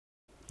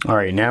All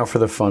right, now for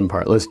the fun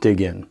part. Let's dig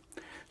in.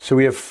 So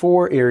we have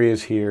 4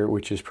 areas here,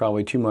 which is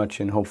probably too much,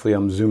 and hopefully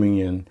I'm zooming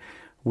in.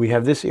 We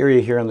have this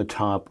area here on the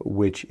top,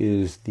 which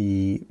is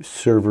the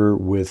server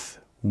with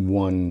 2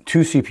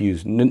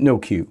 CPUs, no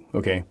queue,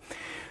 okay?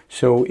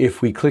 So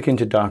if we click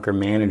into Docker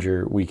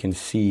Manager, we can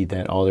see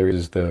that all there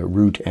is the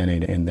root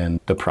N8 and then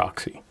the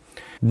proxy.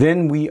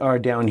 Then we are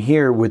down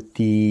here with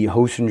the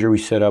Hostinger we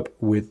set up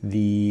with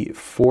the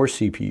 4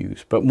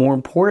 CPUs, but more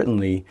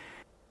importantly,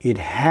 it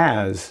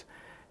has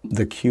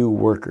the queue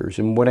workers.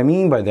 And what I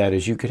mean by that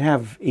is you could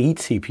have 8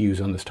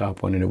 CPUs on this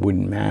top one and it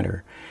wouldn't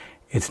matter.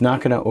 It's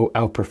not going to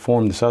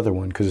outperform this other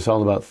one because it's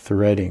all about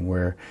threading,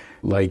 where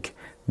like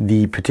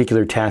the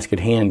particular task at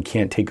hand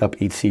can't take up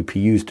 8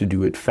 CPUs to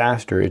do it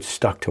faster. It's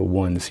stuck to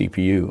 1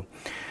 CPU.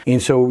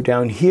 And so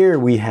down here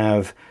we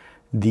have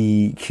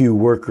the queue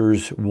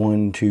workers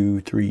 1,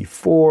 2, 3,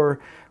 4.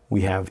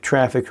 We have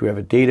traffic, we have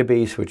a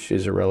database, which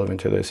is irrelevant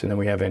to this, and then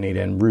we have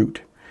N8N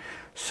root.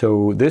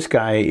 So this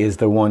guy is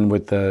the one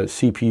with the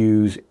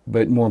CPUs,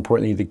 but more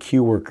importantly, the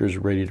queue workers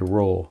ready to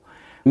roll.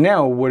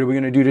 Now, what are we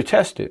going to do to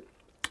test it?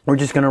 We're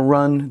just going to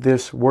run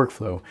this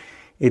workflow.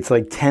 It's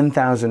like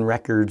 10,000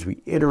 records.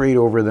 We iterate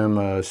over them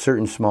a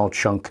certain small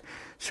chunk.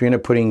 So we end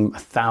up putting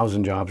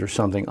 1,000 jobs or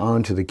something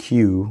onto the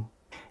queue.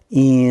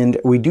 And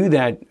we do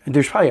that,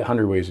 there's probably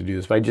 100 ways to do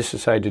this, but I just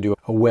decided to do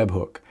a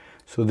webhook.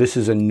 So this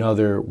is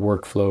another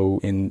workflow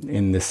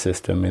in this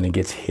system, and it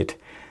gets hit.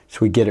 So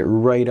we get it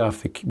right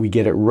off we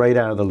get it right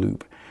out of the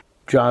loop.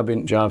 Job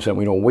in, job set,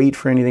 we don't wait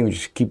for anything, we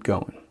just keep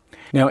going.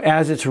 Now,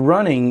 as it's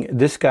running,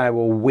 this guy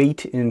will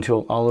wait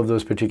until all of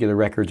those particular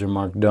records are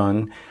marked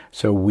done,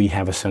 so we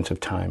have a sense of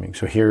timing.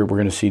 So here, we're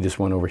gonna see this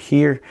one over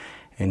here,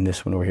 and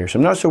this one over here. So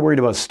I'm not so worried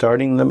about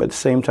starting them at the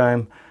same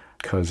time,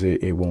 because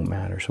it won't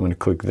matter. So I'm gonna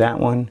click that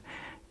one,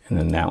 and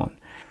then that one.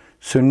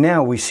 So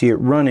now we see it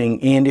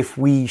running, and if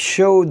we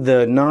showed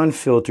the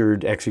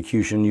non-filtered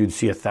execution, you'd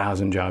see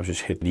 1,000 jobs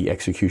just hit the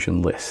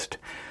execution list.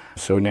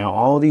 So now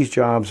all these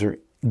jobs are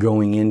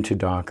going into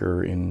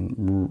Docker and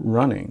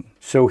running.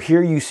 So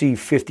here you see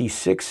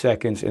 56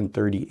 seconds and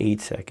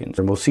 38 seconds.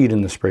 And we'll see it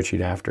in the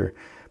spreadsheet after,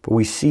 but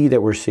we see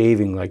that we're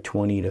saving like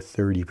 20 to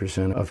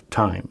 30% of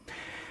time.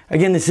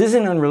 Again, this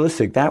isn't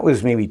unrealistic. That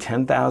was maybe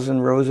 10,000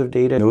 rows of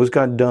data. Those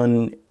got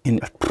done in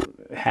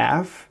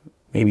half,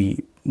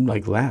 maybe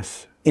like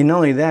less. And not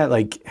only that,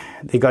 like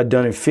they got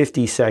done in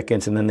 50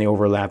 seconds and then they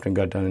overlapped and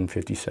got done in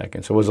 50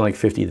 seconds. So it wasn't like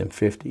 50 then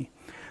 50.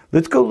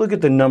 Let's go look at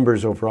the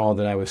numbers overall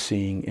that I was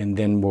seeing, and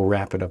then we'll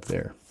wrap it up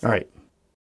there. All right,